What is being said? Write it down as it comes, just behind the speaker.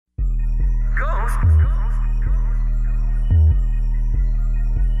Ladies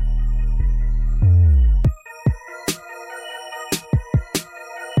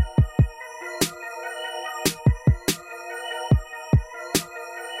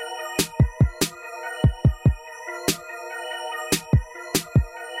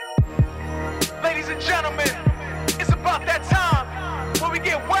and gentlemen, it's about that time when we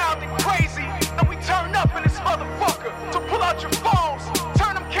get wild and crazy and we turn up in this motherfucker. So pull out your phones,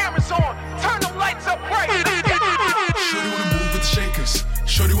 turn them cameras on, turn them lights up bright. Shorty wanna move with the shakers.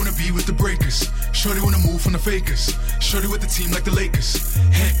 Shorty wanna be with the breakers. Shorty wanna move from the fakers. Shorty with the team like the Lakers.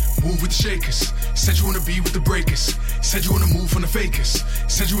 Hey, move with the shakers. Said you wanna be with the breakers. Said you wanna move from the fakers.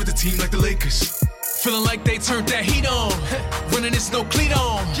 Said you with the team like the Lakers. Feeling like they turned that heat on. Running this no cleat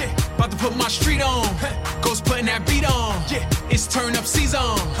on. About to put my street on. Ghost putting that beat on. It's turn up season.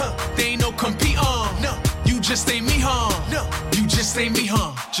 They ain't no compete on. You just ain't me, huh? You just ain't me,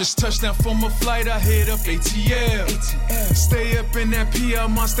 huh? Just touched down from a flight, I hit up ATL. Stay up in that PL,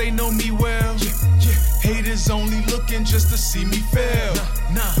 must they know me well. Haters only looking just to see me fail.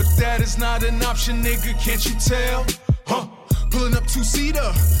 But that is not an option, nigga, can't you tell? Huh? Pulling up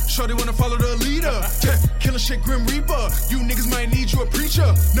two-seater, shorty wanna follow the leader. Killing shit Grim Reaper, you niggas might need you a preacher.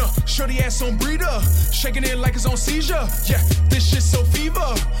 No, shorty ass on breeder, shaking it like it's on seizure. Yeah, this shit so fever,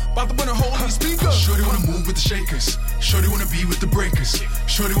 about to put a hole in the speaker. Shorty wanna move with the shakers. Shorty wanna be with the breakers.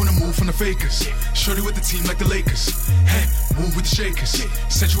 Shorty wanna move from the fakers. Shorty with the team like the Lakers. Hey, move with the shakers.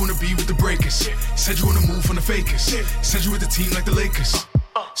 Said you wanna be with the breakers. Said you wanna move from the fakers. Said you with the team like the Lakers.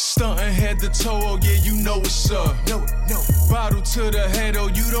 Stuntin' head to toe, oh yeah, you know what's up. No. Bottle to the head, oh,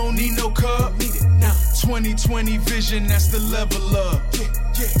 you don't need no cup. 20/20 vision, that's the level up.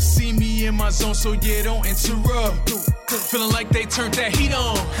 See me in my zone, so yeah, don't interrupt. Feeling like they turned that heat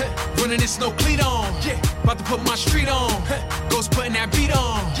on. Running this no cleat on. About to put my street on. Ghost putting that beat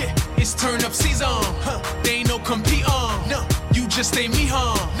on. It's turn up season. They ain't no compete on. You just ain't me,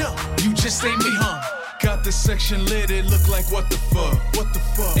 huh? You just ain't me, huh? Got the section lit, it look like what the fuck? What the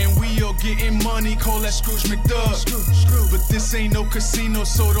fuck? And we all getting money, call that Scrooge McDuck. But this ain't no casino,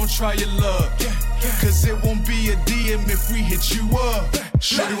 so don't try your luck. Cause it won't be a DM if we hit you up.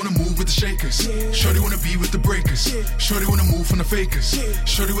 Shorty wanna move with the shakers. Shorty wanna be with the breakers. Shorty wanna move from the fakers.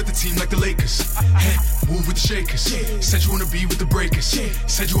 Shorty with the team like the Lakers. Hey, move with the shakers. Said you wanna be with the breakers.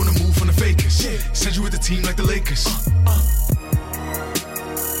 Said you wanna move from the fakers. Said you with the team like the Lakers.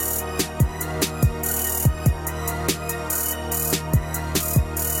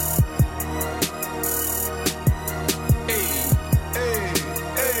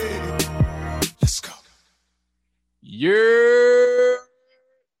 Yeah,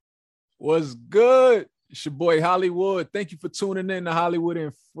 what's good? It's your boy Holliewood. Thank you for tuning in to Holliewood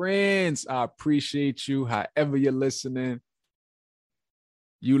and Friends. I appreciate you. However you're listening,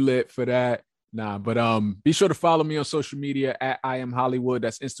 you lit for that. Be sure to follow me on social media at I Am Holliewood.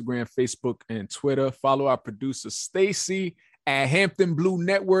 That's Instagram, Facebook, and Twitter. Follow our producer Stacy at Hampton Blue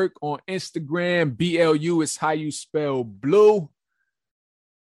Network on Instagram. BLU is how you spell blue.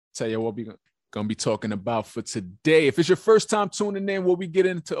 Tell you what we gonna be talking about for today. If it's your first time tuning in, what we get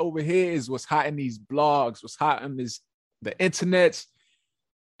into over here is what's hot in these blogs, what's hot in the internet,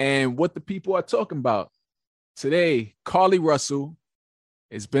 and what the people are talking about. Today, Carlee Russell,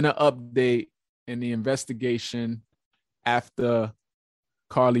 it's been an update in the investigation after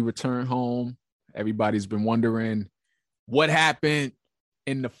Carlee returned home. Everybody's been wondering what happened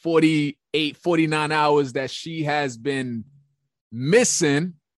in the 48, 49 hours that she has been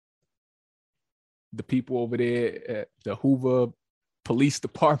missing. The people over there at the Hoover Police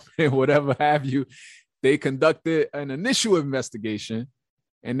Department, whatever have you, they conducted an initial investigation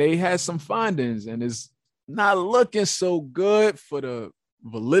and they had some findings, and it's not looking so good for the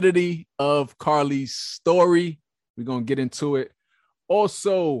validity of Carlee's story. We're going to get into it.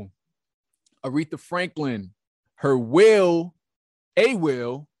 Also, Aretha Franklin, her will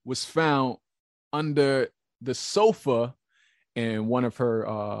was found under the sofa in one of her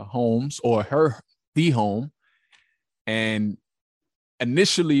homes, or the home. And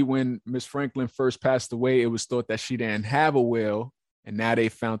initially, when Miss Franklin first passed away, it was thought that she didn't have a will. And now they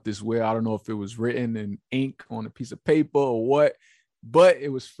found this will. I don't know if it was written in ink on a piece of paper or what, but it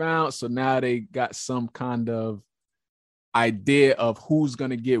was found. So now they got some kind of idea of who's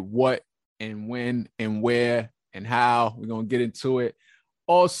going to get what and when and where and how. We're going to get into it.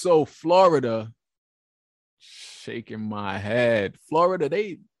 Also, Florida, shaking my head. Florida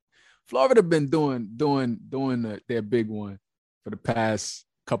been doing their big one for the past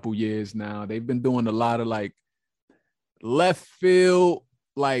couple years now. They've been doing a lot of like left field,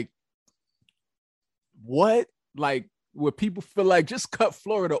 like what? Like where people feel like just cut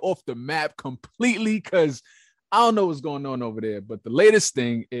Florida off the map completely, because I don't know what's going on over there. But the latest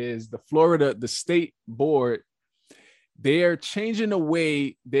thing is the state board, they're changing the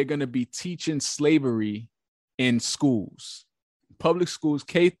way they're going to be teaching slavery in schools, public schools,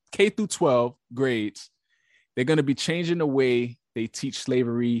 K through 12 grades. They're going to be changing the way they teach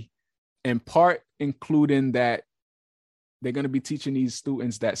slavery, in part including that they're going to be teaching these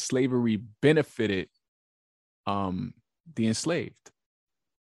students that slavery benefited the enslaved,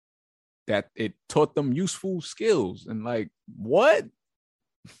 that it taught them useful skills. And like, what?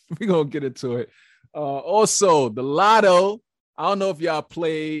 We're going to get into it. Also, the lotto, I don't know if y'all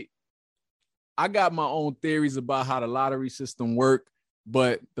played. I got my own theories about how the lottery system worked,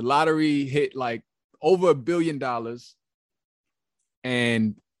 but the lottery hit like over $1 billion.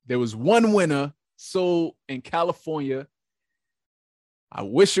 And there was one winner sold in California. I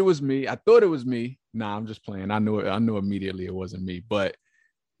wish it was me. I thought it was me. Nah, I'm just playing. I knew immediately it wasn't me. But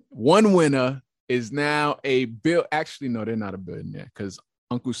one winner is now a bill. Actually, no, they're not a billionaire because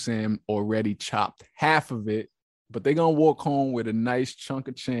Uncle Sam already chopped half of it. But they're going to walk home with a nice chunk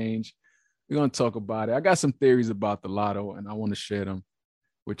of change. We're going to talk about it. I got some theories about the lotto, and I want to share them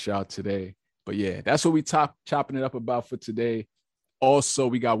with y'all today. But yeah, that's what we chopping it up about for today. Also,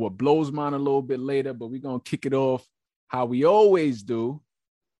 we got what blows mine a little bit later, but we're going to kick it off how we always do.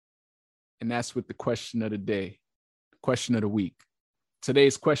 And that's with the question of the day, question of the week.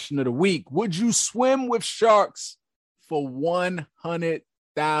 Today's question of the week: would you swim with sharks for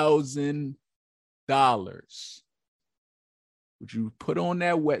 $100,000? Would you put on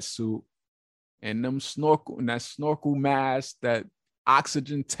that wetsuit and that snorkel mask, that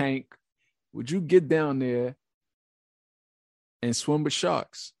oxygen tank? Would you get down there and swim with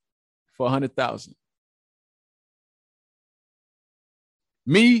sharks for $100,000?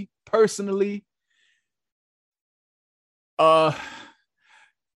 Me personally, my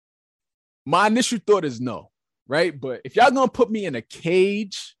initial thought is no, right? But if y'all gonna put me in a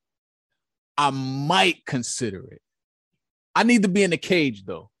cage, I might consider it. I need to be in a cage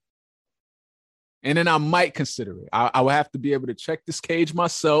though. And then I might consider it. I would have to be able to check this cage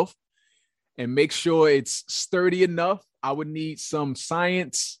myself and make sure it's sturdy enough. I would need some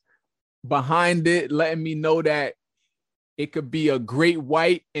science behind it, letting me know that it could be a great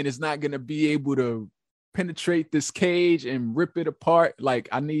white and it's not going to be able to penetrate this cage and rip it apart. Like,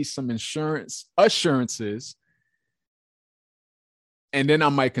 I need some assurances. And then I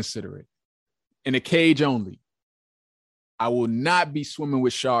might consider it. In a cage only. I will not be swimming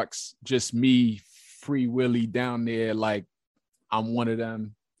with sharks, just me free willy down there like I'm one of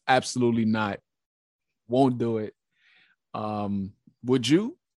them. Absolutely not. Won't do it. Would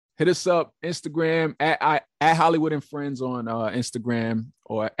you? Hit us up, Instagram, at Holliewood and Friends on Instagram,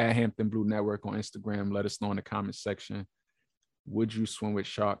 or at Hampton Blue Network on Instagram. Let us know in the comment section. Would you swim with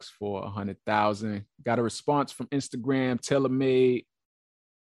sharks for $100,000? Got a response from Instagram.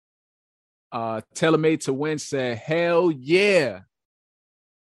 TaylorMade to Win said, hell yeah,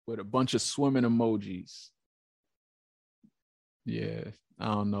 with a bunch of swimming emojis. Yeah, I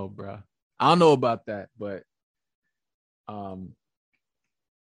don't know, bro. I don't know about that, but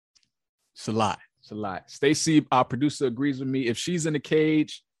it's a lot. It's a lot. Stacy, our producer, agrees with me. If she's in the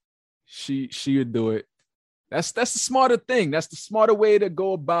cage, she would do it. That's the smarter thing. That's the smarter way to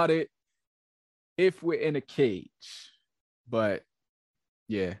go about it if we're in a cage. But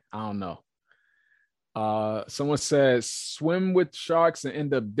yeah, I don't know. Someone says swim with sharks and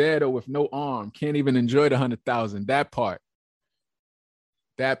end up dead or with no arm. Can't even enjoy the $100,000.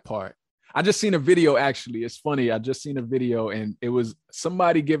 That part. I just seen a video, actually. It's funny. I just seen a video and it was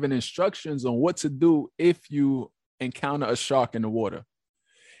somebody giving instructions on what to do if you encounter a shark in the water.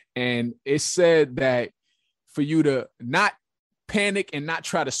 And it said that for you to not panic and not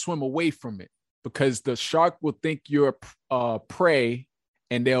try to swim away from it, because the shark will think you're prey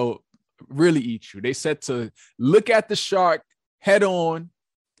and they'll really eat you. They said to look at the shark head on,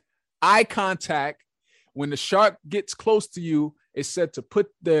 eye contact. When the shark gets close to you, it's said to put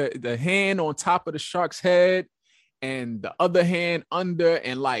the hand on top of the shark's head and the other hand under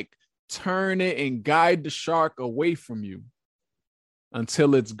and like turn it and guide the shark away from you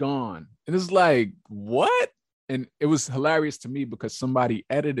until it's gone. And it's like, what? And it was hilarious to me because somebody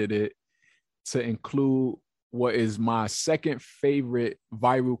edited it to include what is my second favorite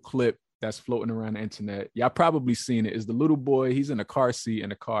viral clip that's floating around the internet. Y'all probably seen it. Is the little boy, he's in a car seat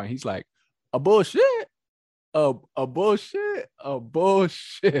in a car and he's like, a bullshit. A bullshit.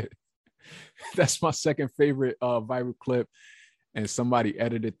 That's my second favorite viral clip. And somebody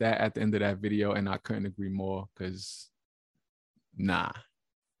edited that at the end of that video. And I couldn't agree more because not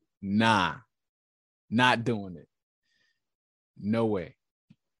doing it. No way.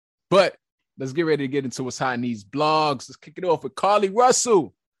 But let's get ready to get into what's hot in these blogs. Let's kick it off with Carlee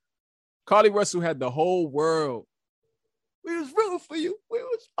Russell. Carlee Russell had the whole world. We was rooting for you. We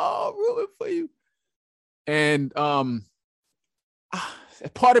was all rooting for you. And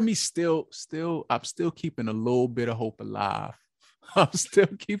part of me I'm still keeping a little bit of hope alive. I'm still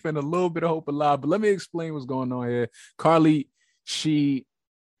keeping a little bit of hope alive. But let me explain what's going on here. Carlee, she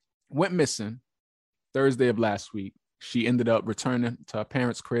went missing Thursday of last week. She ended up returning to her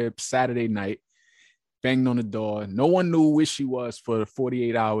parents' crib Saturday night, banged on the door. No one knew where she was for the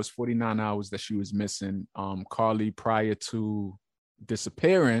 48 hours, 49 hours that she was missing. Carlee, prior to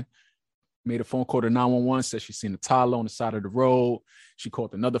disappearing, made a phone call to 911, said she seen a toddler on the side of the road. She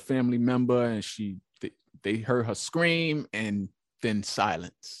called another family member, and they heard her scream and then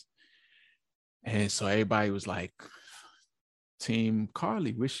silence. And so everybody was like, Team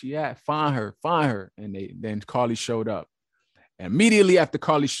Carlee, where's she at? Find her. And then Carlee showed up. And immediately after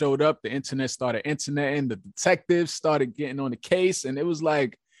Carlee showed up, the internet started interneting. The detectives started getting on the case. And it was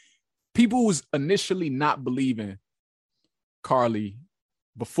like people was initially not believing Carlee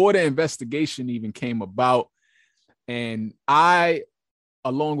before the investigation even came about. And I,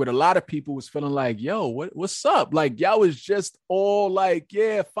 along with a lot of people, was feeling like, yo, what's up? Like, y'all was just all like,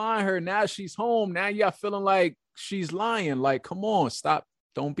 yeah, find her. Now she's home. Now y'all feeling like she's lying. Like, come on, stop.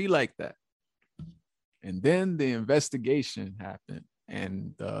 Don't be like that. And then the investigation happened,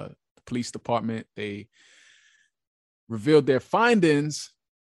 and the police department, they revealed their findings,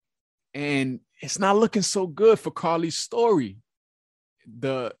 and it's not looking so good for Carlee's story.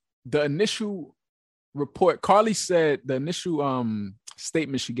 The initial report, Carlee said the initial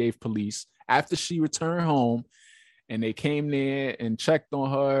statement she gave police after she returned home and they came there and checked on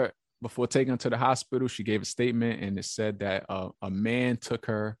her before taking her to the hospital, she gave a statement, and it said that a man took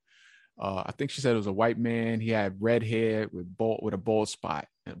her. I think she said it was a white man. He had red hair with a bald spot,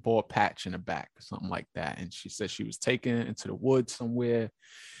 and a bald patch in the back, or something like that. And she said she was taken into the woods somewhere.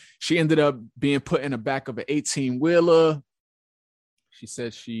 She ended up being put in the back of an 18-wheeler. She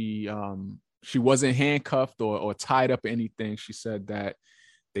said she wasn't handcuffed or tied up or anything. She said that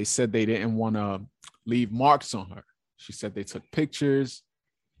they said they didn't want to leave marks on her. She said they took pictures.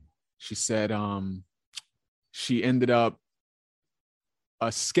 She said she ended up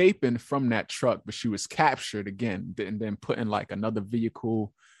escaping from that truck, but she was captured again and then put in like another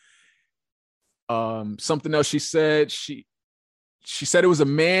vehicle. Something else she said, she said it was a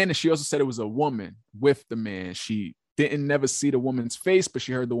man, and she also said it was a woman with the man. She didn't never see the woman's face, but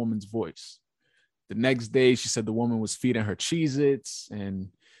she heard the woman's voice. The next day, she said the woman was feeding her Cheez-Its and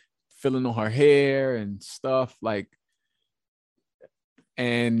filling on her hair and stuff like,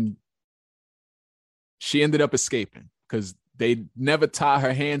 and she ended up escaping because they never tied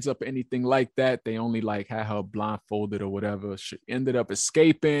her hands up or anything like that. They only like had her blindfolded or whatever. She ended up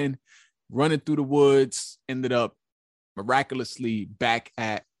escaping, running through the woods, ended up miraculously back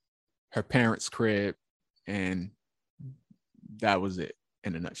at her parents' crib. And that was it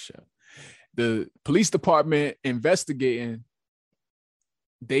in a nutshell. The police department investigating,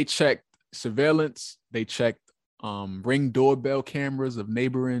 they checked surveillance. They checked Ring doorbell cameras of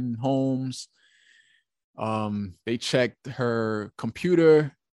neighboring homes. They checked her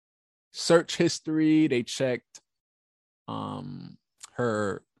computer search history. They checked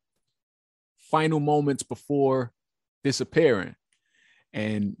her final moments before disappearing.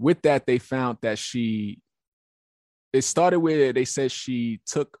 And with that, they found that it started with, they said she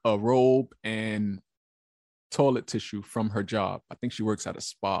took a robe and toilet tissue from her job. I think she works at a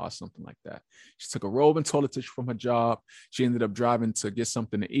spa or something like that. She took a robe and toilet tissue from her job. She ended up driving to get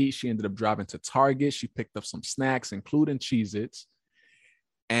something to eat. She ended up driving to Target. She picked up some snacks, including Cheez-Its.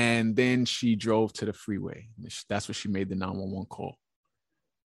 And then she drove to the freeway. That's where she made the 911 call.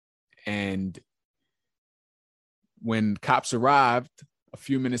 And when cops arrived a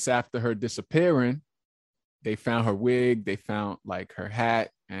few minutes after her disappearing, they found her wig. They found like her hat,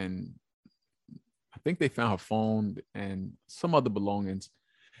 and I think they found her phone and some other belongings,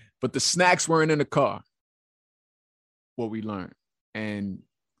 but the snacks weren't in the car, what we learned. And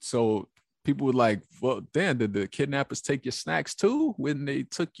so people were like, well, damn, did the kidnappers take your snacks too when they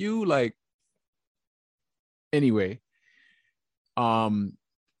took you? Like, anyway,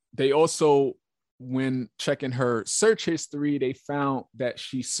 they also, when checking her search history, they found that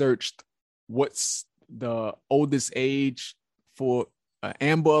she searched what's the oldest age for an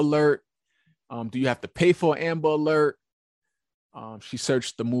Amber Alert. Do you have to pay for an Amber Alert? She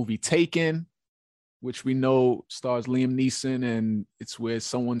searched the movie Taken, which we know stars Liam Neeson, and it's where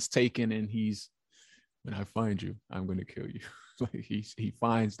someone's taken and he's, when I find you, I'm going to kill you. Like he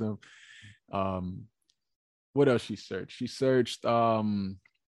finds them. what else she searched? She searched how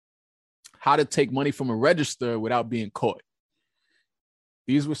to take money from a register without being caught.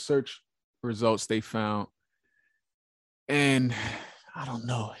 These were search results they found. And I don't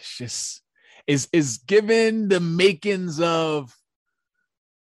know. It's just is given the makings of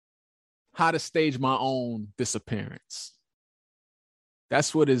how to stage my own disappearance.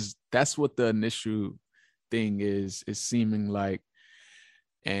 That's what the initial thing is seeming like.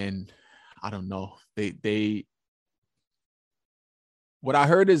 And I don't know. They what I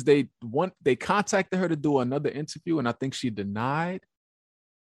heard is they contacted her to do another interview, and I think she denied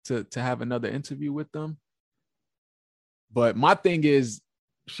to have another interview with them. But my thing is,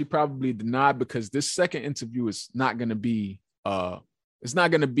 she probably denied because this second interview is not going to be it's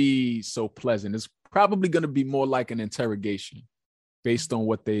not going to be so pleasant. It's probably going to be more like an interrogation based on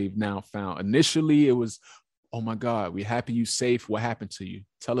what they've now found. Initially, it was, oh my God, we're happy you safe. What happened to you?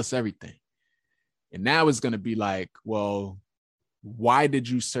 Tell us everything. And now it's going to be like, well, why did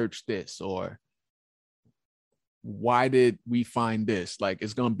you search this? Or why did we find this? Like,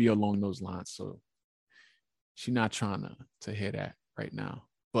 it's going to be along those lines. So she's not trying to hear that right now.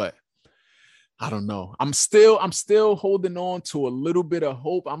 But I don't know. I'm still holding on to a little bit of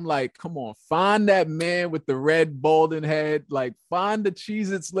hope. I'm like, come on, find that man with the red balding head. Like, find the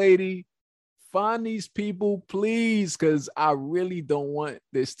Cheez-Its lady. Find these people, please, because I really don't want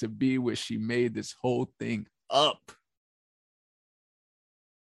this to be where she made this whole thing up.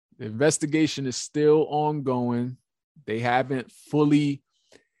 The investigation is still ongoing. They haven't fully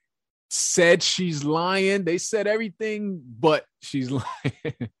said she's lying. They said everything, but she's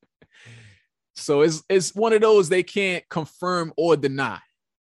lying. So it's one of those they can't confirm or deny.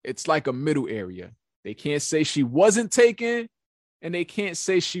 It's like a middle area. They can't say she wasn't taken, and they can't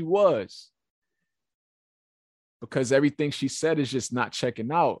say she was. Because everything she said is just not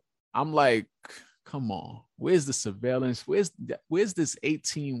checking out. I'm like, come on. Where's the surveillance? Where's this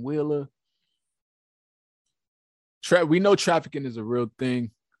 18-wheeler? We know trafficking is a real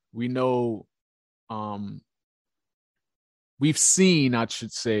thing. We know, we've seen, I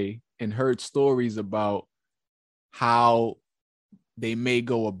should say, and heard stories about how they may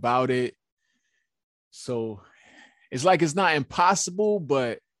go about it. So it's like it's not impossible,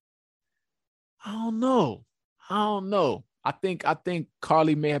 but I don't know. I think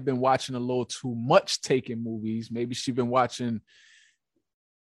Carlee may have been watching a little too much Taken movies. Maybe she's been watching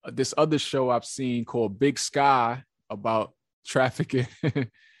this other show I've seen called Big Sky about trafficking.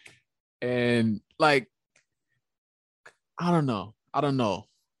 And like, I don't know.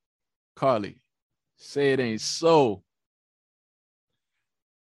 Carlee, say it ain't so.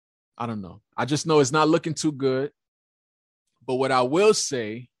 I don't know. I just know it's not looking too good. But what I will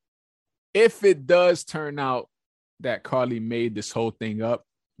say, if it does turn out that Carlee made this whole thing up,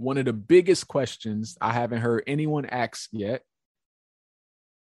 one of the biggest questions I haven't heard anyone ask yet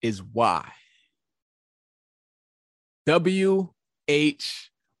is why? WHY.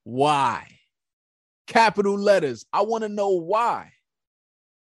 Capital letters. I want to know why.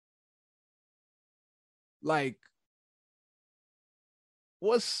 Like,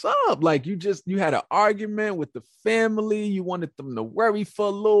 what's up? Like, you had an argument with the family. You wanted them to worry for a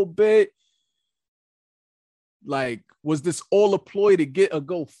little bit. Like, was this all a ploy to get a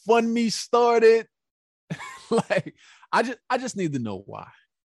GoFundMe started? Like, I just need to know why.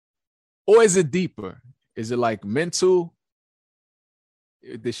 Or is it deeper? Is it like mental?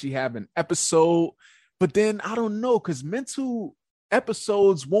 Did she have an episode? But then I don't know, because mental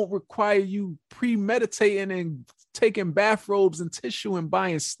episodes won't require you premeditating and taking bathrobes and tissue and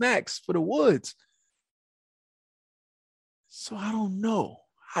buying snacks for the woods. So I don't know.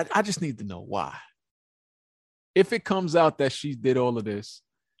 I just need to know why. If it comes out that she did all of this,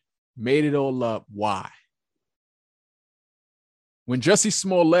 made it all up, why? When Jussie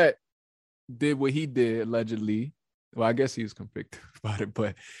Smollett did what he did, allegedly, well, I guess he was convicted about it,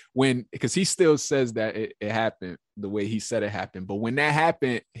 but because he still says that it happened the way he said it happened. But when that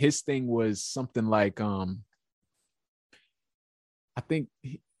happened, his thing was something like, I think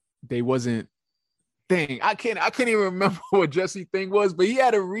they wasn't, I can't even remember what Jussie thing was, but he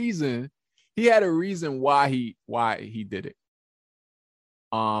had a reason. He had a reason why he did it.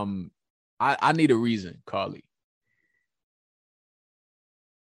 I need a reason, Carlee.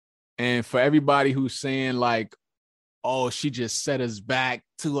 And for everybody who's saying like, oh, she just set us back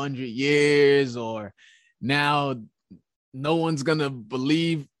 200 years, or now no one's gonna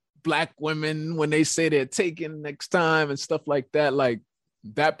believe Black women when they say they're taken next time and stuff like that. Like,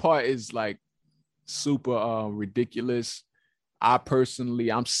 that part is like super ridiculous.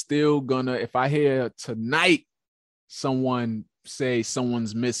 I'm still gonna, if I hear tonight someone say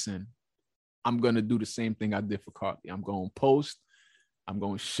someone's missing, I'm going to do the same thing I did for Carlee. I'm going to post. I'm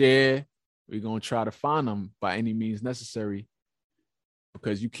going to share. We're going to try to find them by any means necessary,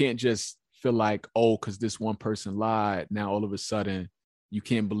 because you can't just feel like, oh, because this one person lied, now all of a sudden you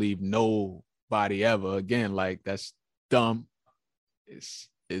can't believe nobody ever again. Like, that's dumb. It's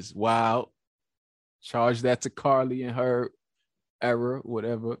wild. Charge that to Carlee and her error,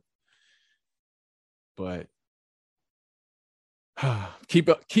 whatever. But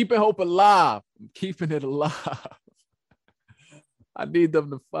keeping hope alive. I'm keeping it alive. I need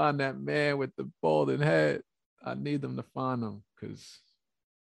them to find that man with the balding head. I need them to find him, because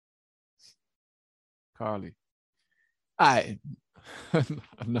Carlee. All right.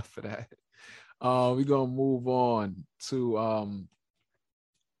 Enough of that. We're going to move on to,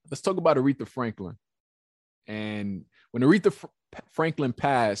 let's talk about Aretha Franklin. And when Aretha Franklin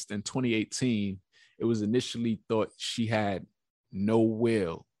passed in 2018, it was initially thought she had no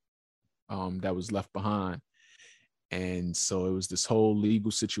will that was left behind. And so it was this whole legal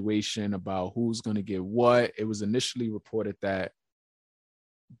situation about who's going to get what. It was initially reported that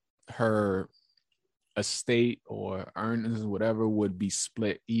her estate or earnings, whatever, would be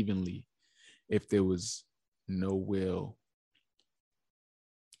split evenly if there was no will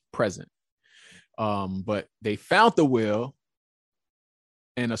present. But they found the will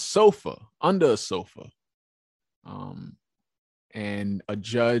in a sofa, under a sofa. And a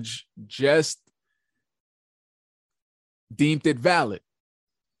judge just deemed it valid,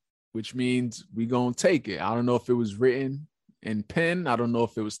 which means we gonna take it. I don't know if it was written in pen. I don't know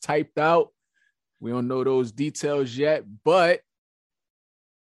if it was typed out. We don't know those details yet, but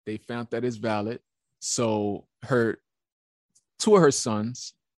they found that it's valid. So two of her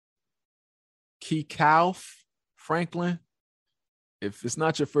sons, Carlee Franklin. If it's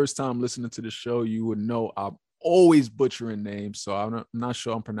not your first time listening to the show, you would know I'm always butchering names, so I'm not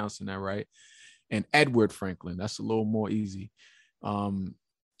sure I'm pronouncing that right. And Edward Franklin, that's a little more easy.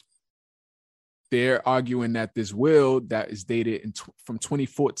 They're arguing that this will that is dated from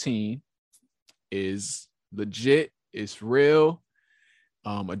 2014 is legit, it's real.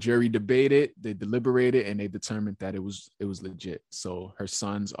 A jury debated, they deliberated, and they determined that it was legit. So her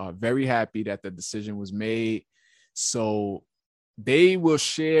sons are very happy that the decision was made. So they will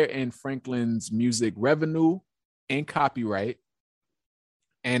share in Franklin's music revenue and copyright.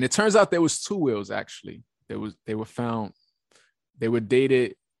 And it turns out there was two wills, actually. They were found, they were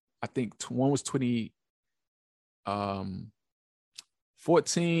dated, I think one was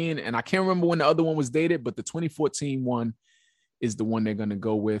 2014, and I can't remember when the other one was dated, but the 2014 one is the one they're going to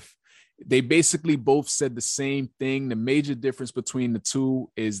go with. They basically both said the same thing. The major difference between the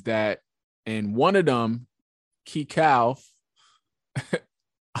two is that in one of them, Carlee,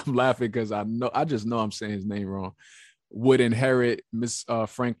 I'm laughing because I just know I'm saying his name wrong, would inherit Miss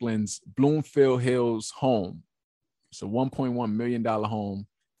Franklin's Bloomfield Hills home. It's a $1.1 million home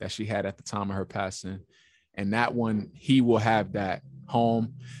that she had at the time of her passing. And that one, he will have that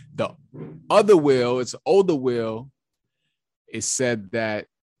home. The other will, it's an older will. It said that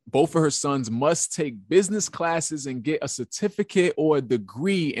both of her sons must take business classes and get a certificate or a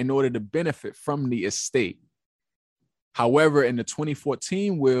degree in order to benefit from the estate. However, in the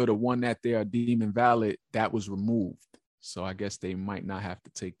 2014 will, the one that they are deeming valid, that was removed. So I guess they might not have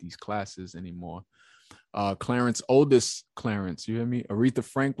to take these classes anymore. Clarence, you hear me? Aretha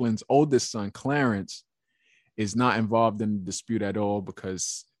Franklin's oldest son, Clarence, is not involved in the dispute at all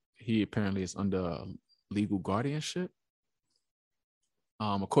because he apparently is under legal guardianship.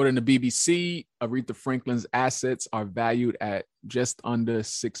 According to BBC, Aretha Franklin's assets are valued at just under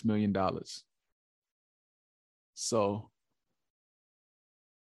 $6 million. So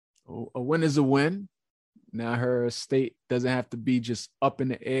a win is a win. Now her estate doesn't have to be just up in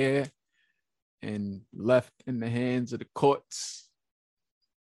the air and left in the hands of the courts.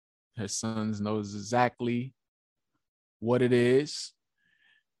 Her sons knows exactly what it is.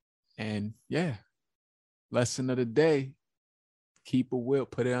 And yeah, lesson of the day, keep a will,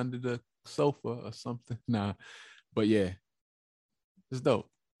 put it under the sofa or something. Nah, but yeah, it's dope.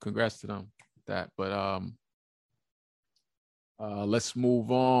 Congrats to them with that. But let's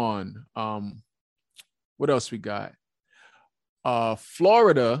move on. What else we got?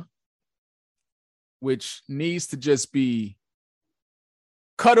 Florida, which needs to just be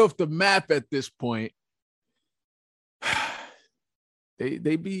cut off the map at this point.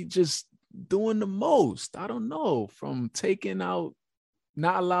 They be just doing the most. I don't know, from taking out,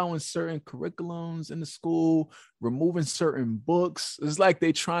 not allowing certain curriculums in the school, removing certain books. It's like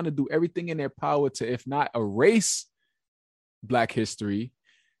they trying to do everything in their power to, if not erase Black history,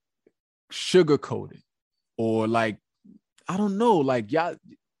 sugarcoat it. Or like, I don't know, like y'all,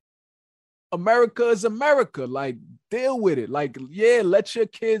 America is America. Like, deal with it. Like, yeah, let your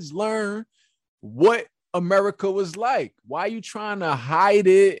kids learn what America was like. Why are you trying to hide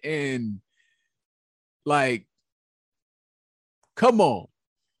it? And like, come on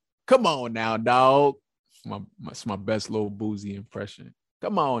now, dog. It's my best little boozy impression.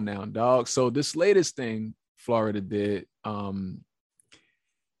 Come on now, dog. So this latest thing Florida did,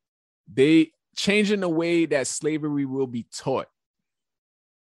 they changing the way that slavery will be taught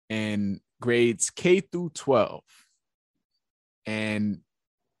in grades K through 12. And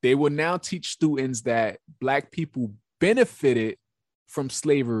they will now teach students that Black people benefited from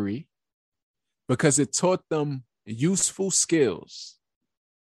slavery because it taught them useful skills.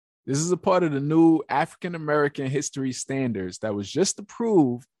 This is a part of the new African American history standards that was just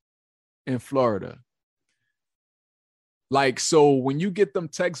approved in Florida. Like, so when you get them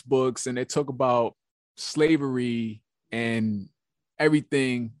textbooks and they talk about slavery and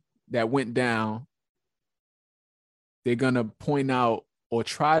everything that went down, they're going to point out or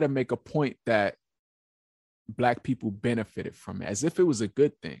try to make a point that Black people benefited from it as if it was a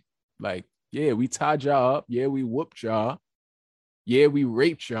good thing. Like, yeah, we tied y'all up. Yeah, we whooped y'all. Yeah, we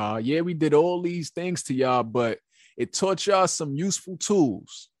raped y'all. Yeah, we did all these things to y'all, but it taught y'all some useful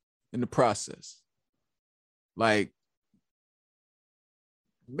tools in the process. Like,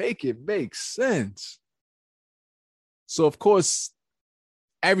 make it make sense. So, of course,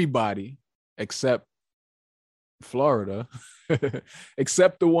 everybody except Florida,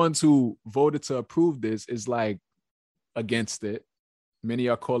 except the ones who voted to approve this, is like against it. Many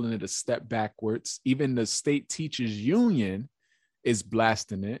are calling it a step backwards. Even the state teachers union is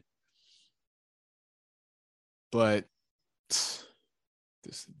blasting it. But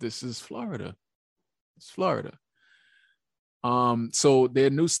this is Florida. It's Florida. So their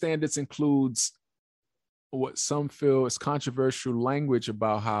new standards includes what some feel is controversial language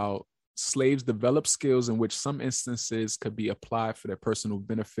about how slaves develop skills in which some instances could be applied for their personal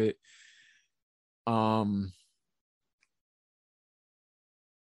benefit.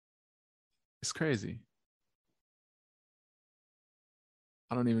 It's crazy.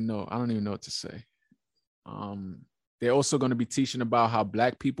 I don't even know what to say. They're also going to be teaching about how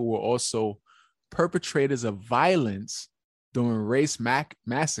Black people were also perpetrators of violence during race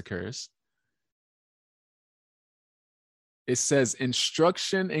massacres. It says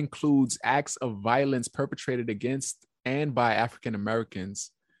instruction includes acts of violence perpetrated against and by African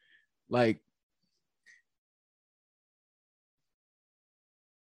Americans. Like,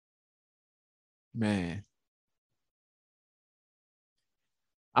 man,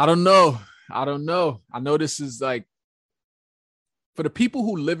 I don't know. I know this is like, for the people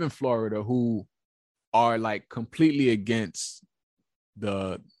who live in Florida who are like completely against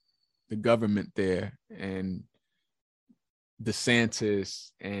the government there and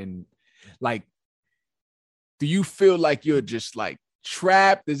DeSantis, and like, do you feel like you're just like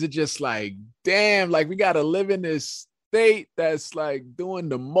trapped? Is it just like, damn, like we gotta live in this state that's like doing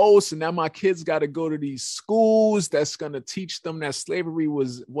the most, and now my kids got to go to these schools that's gonna teach them that slavery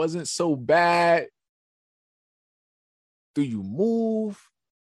wasn't so bad? Do you move?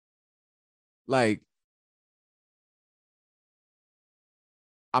 Like,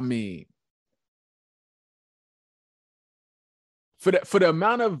 I mean, for the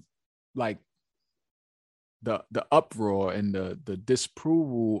amount of like the uproar and the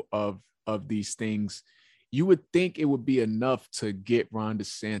disapproval of these things, you would think it would be enough to get Ron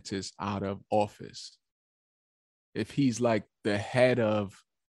DeSantis out of office. If he's like the head of,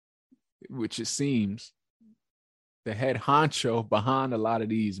 which it seems, the head honcho behind a lot of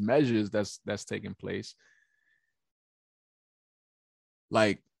these measures that's taking place.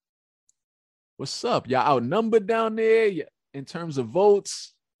 Like, what's up? Y'all outnumbered down there in terms of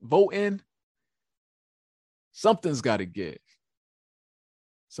voting. Something's got to give.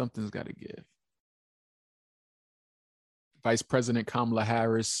 Something's got to give. Vice President Kamala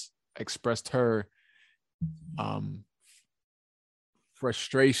Harris expressed her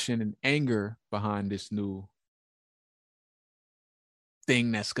frustration and anger behind this new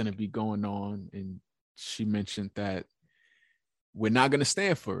thing that's going to be going on. And she mentioned that we're not going to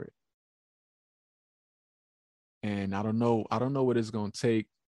stand for it. And I don't know what it's going to take,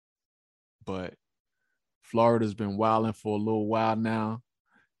 but Florida's been wilding for a little while now.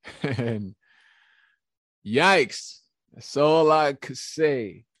 And yikes. That's all I could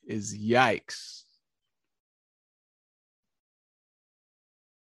say is yikes.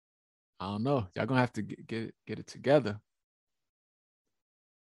 I don't know. Y'all gonna have to get it together.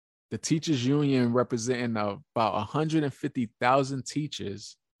 The teachers union, representing about 150,000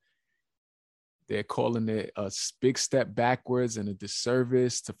 teachers, They're calling it a big step backwards and a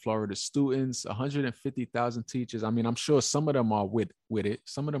disservice to Florida students. 150,000 teachers. I mean, I'm sure some of them are with it.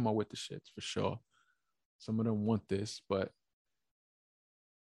 Some of them are with the shits for sure. Some of them want this, but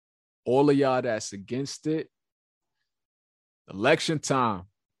all of y'all that's against it, election time,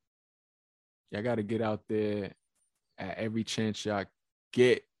 y'all got to get out there at every chance y'all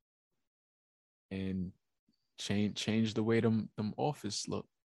get and change the way them offices look.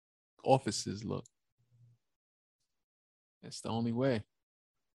 It's the only way.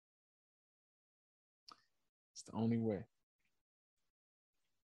 It's the only way.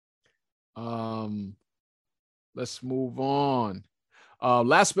 Let's move on.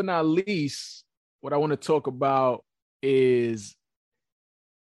 Last but not least, what I want to talk about is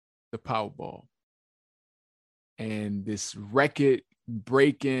the Powerball and this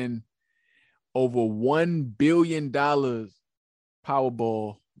record-breaking over $1 billion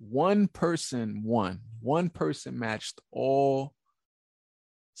Powerball. One person won. One person matched all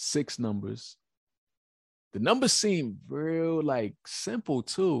 6 numbers. The numbers seem real like simple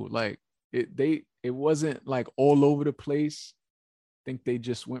too. Like it wasn't like all over the place. I think they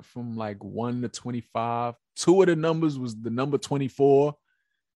just went from like 1 to 25. 2 of the numbers was the number 24.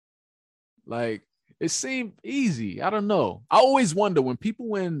 Like it seemed easy. I don't know. I always wonder when people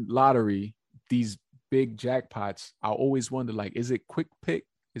win lottery, these big jackpots, I always wonder, like, is it quick pick?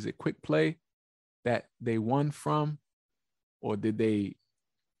 Is it quick play that they won from? Or did they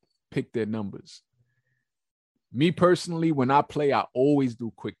pick their numbers? Me personally, when I play, I always do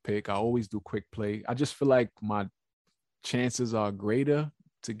quick pick. I always do quick play. I just feel like my chances are greater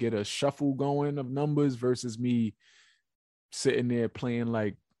to get a shuffle going of numbers versus me sitting there playing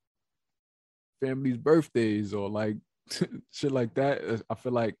like family's birthdays or like shit like that. I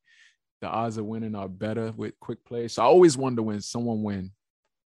feel like the odds of winning are better with quick play. So I always wonder when someone wins,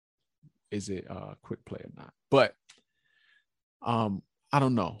 is it quick play or not? But I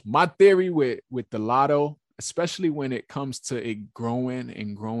don't know. My theory with the lotto, especially when it comes to it growing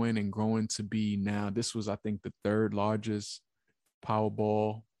and growing and growing to be now, this was, I think, the 3rd largest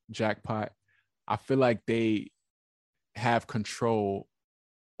Powerball jackpot. I feel like they have control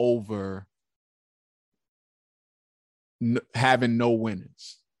over having no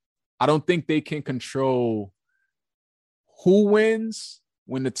winners. I don't think they can control who wins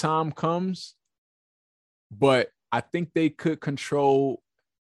when the time comes, but I think they could control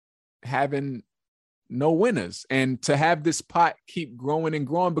having no winners and to have this pot keep growing and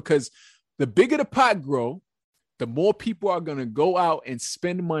growing, because the bigger the pot grow, the more people are going to go out and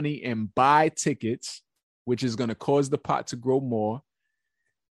spend money and buy tickets, which is going to cause the pot to grow more.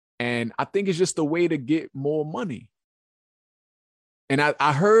 And I think it's just a way to get more money. And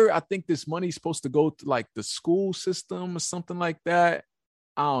I think this money's supposed to go to like the school system or something like that.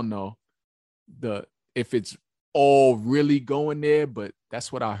 I don't know if it's all really going there, but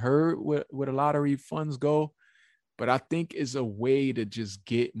that's what I heard where the lottery funds go. But I think it's a way to just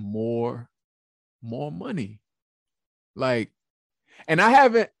get more money. Like, and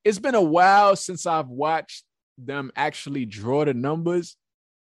it's been a while since I've watched them actually draw the numbers.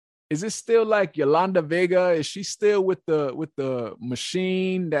 Is it still like Yolanda Vega? Is she still with the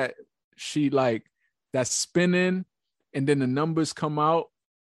machine that she like that's spinning and then the numbers come out?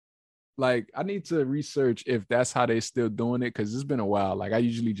 Like, I need to research if that's how they still doing it, because it's been a while. Like, I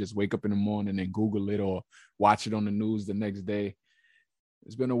usually just wake up in the morning and Google it or watch it on the news the next day.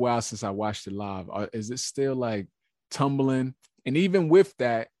 It's been a while since I watched it live. Is it still like tumbling? And even with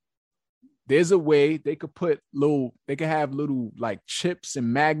that, there's a way they could have little like chips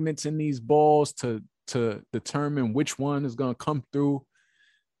and magnets in these balls to determine which one is going to come through.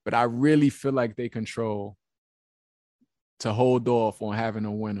 But I really feel like they control to hold off on having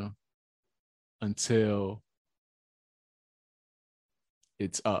a winner until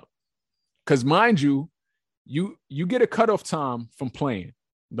it's up. Because mind you get a cutoff time from playing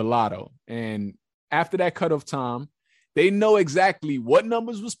the lotto. And after that cutoff time, they know exactly what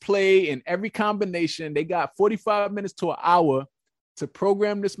numbers was played in every combination. They got 45 minutes to an hour to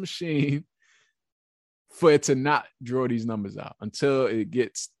program this machine for it to not draw these numbers out until they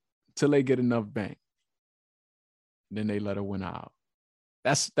get enough bank. Then they let a winner out.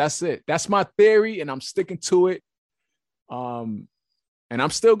 That's it. That's my theory, and I'm sticking to it. And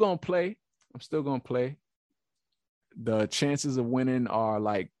I'm still gonna play. The chances of winning are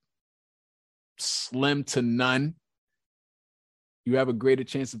like slim to none. You have a greater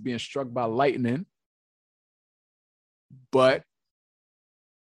chance of being struck by lightning. But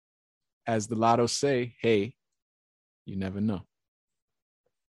as the lotto say, hey, you never know.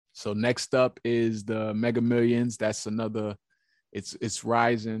 So next up is the Mega Millions. That's another It's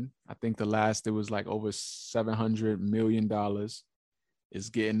rising. I think the last it was like over $700 million. It's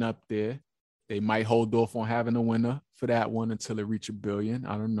getting up there. They might hold off on having a winner for that one until it reaches $1 billion.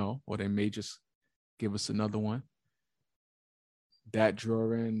 I don't know. Or they may just give us another one. That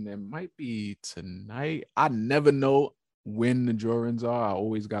drawing, it might be tonight. I never know when the drawings are. I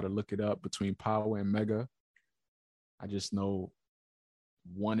always got to look it up between Power and Mega. I just know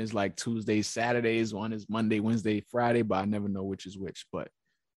one is like Tuesdays, Saturdays, one is Monday, Wednesday, Friday, but I never know which is which. But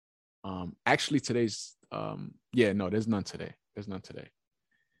actually today's there's none today.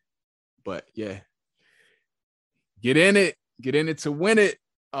 But yeah, get in it to win it.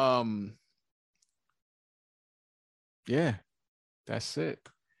 Yeah, that's it.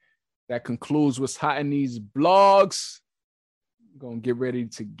 That concludes what's hot in these blogs. I'm gonna get ready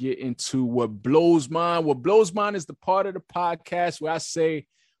to get into what blows mine. What blows mine is the part of the podcast where I say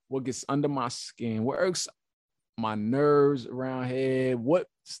what gets under my skin, what irks my nerves around here.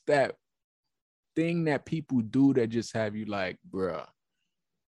 What's that thing that people do that just have you like, bruh,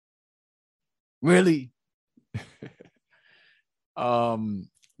 really?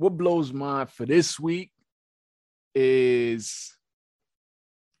 What blows mine for this week is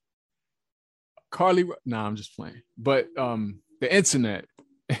Carlee. Nah, I'm just playing. But the internet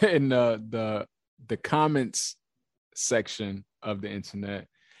and the comments section of the internet,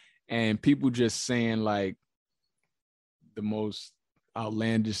 and people just saying like the most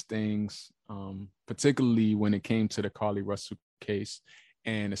outlandish things, particularly when it came to the Carlee Russell case,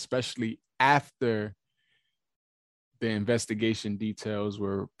 and especially after the investigation details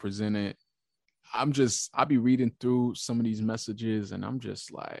were presented. I'll be reading through some of these messages and I'm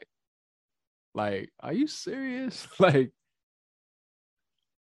just like, are you serious? Like,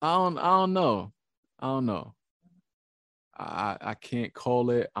 I don't know. I can't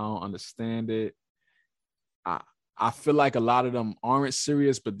call it. I don't understand it. I feel like a lot of them aren't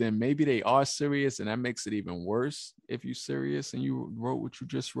serious, but then maybe they are serious, and that makes it even worse if you're serious and you wrote what you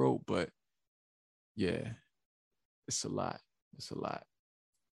just wrote. But yeah, it's a lot.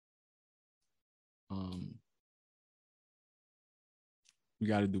 We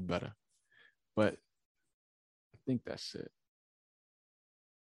got to do better. But I think that's it.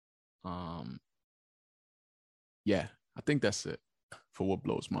 Yeah, I think that's it for what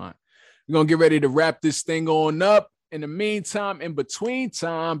blows mine. We're going to get ready to wrap this thing on up. In the meantime, in between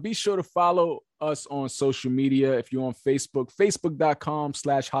time, be sure to follow us on social media. If you're on Facebook,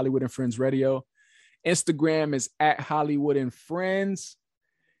 facebook.com/Holliewood and Friends Radio. Instagram is @Holliewood and Friends.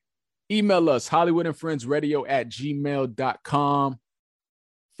 Email us, HollywoodandFriendsRadio@gmail.com.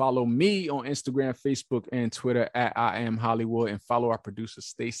 Follow me on Instagram, Facebook, and Twitter @IamHollywood. And follow our producer,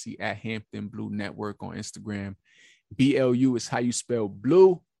 Stacy, @Hampton Blue Network on Instagram. BLU is how you spell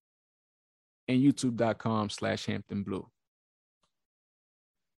blue. And youtube.com/Hampton Blue.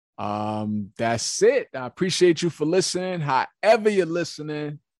 That's it. I appreciate you for listening. However you're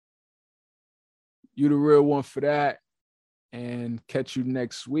listening, you the real one for that. And catch you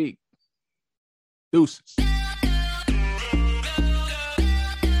next week. Deuces.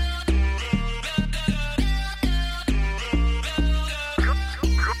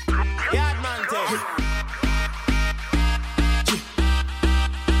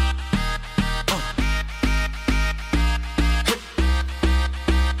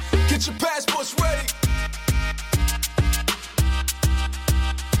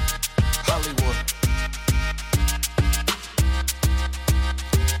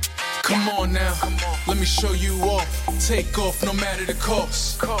 Let me show you off. Take off no matter the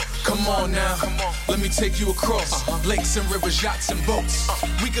cost. Come on now. Let me take you across lakes and rivers, yachts and boats.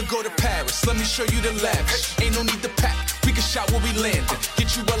 We could go to Paris. Let me show you the lavish. Ain't no need to pack. We can shop where we landed.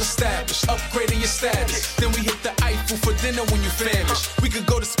 Get you well established. Upgrading your status. Then we hit the Eiffel for dinner when you famished. We could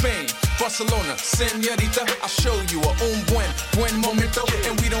go to Spain, Barcelona, Señorita. I'll show you a buen momento.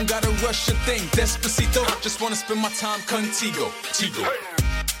 And we don't gotta rush a thing. Despacito. Just wanna spend my time contigo.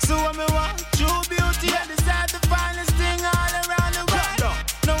 So when me want true beauty, I decide the finest thing all around the world.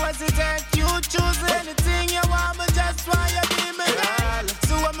 No hesitate, you choose anything you want, but just why you be me girl.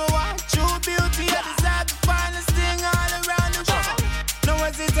 So when me want true beauty, I decide the finest thing all around the world. No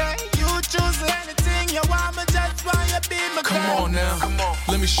hesitate, you choose anything you want, but just why you be me girl. Come on now,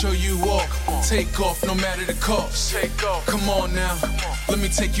 let me show you off. Take off no matter the cost. Come on now, let me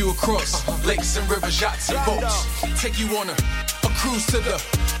take you across lakes and rivers, yachts and boats. Take you on a cruise to the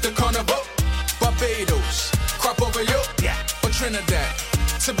Carnival, Barbados, crop over yo, or Trinidad,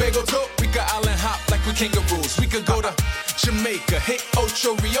 Tobago too. We could island hop like we kangaroos. We could go to Jamaica, hit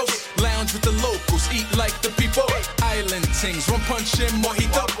Ocho Rios, lounge with the locals, eat like the people. Island things, one punch in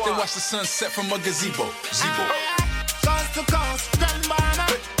mojito, then watch the sunset from a gazebo. Cause to to coast, Grand Bahama,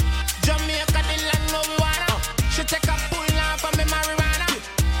 Jamaica, the land where we wanna. She take a pull off of me marijuana.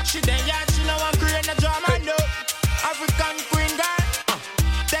 She then yard, she know I'm creating a drama. No, African queen girl,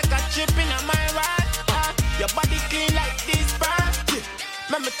 take a chip in a my ride. Your body clean like this bird.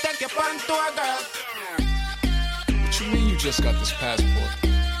 Let me take your pan to a girl. What you mean you just got this passport?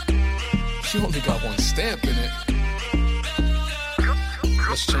 You only got one stamp in it.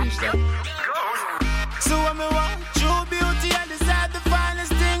 Let's change that. So when we want true beauty and decide the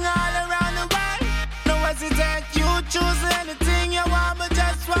finest thing all around the world. No hesitate, you choose anything you want, but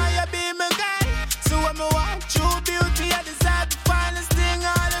just why you be my guy. So when we want true beauty and decide the finest thing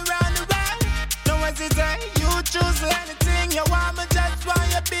all around the world. No hesitate, you choose anything you want, but just why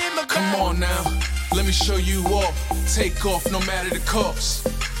you be my guy. Come on now, let me show you off. Take off no matter the cost.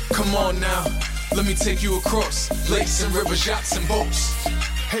 Come on now, let me take you across lakes and rivers, yachts and boats.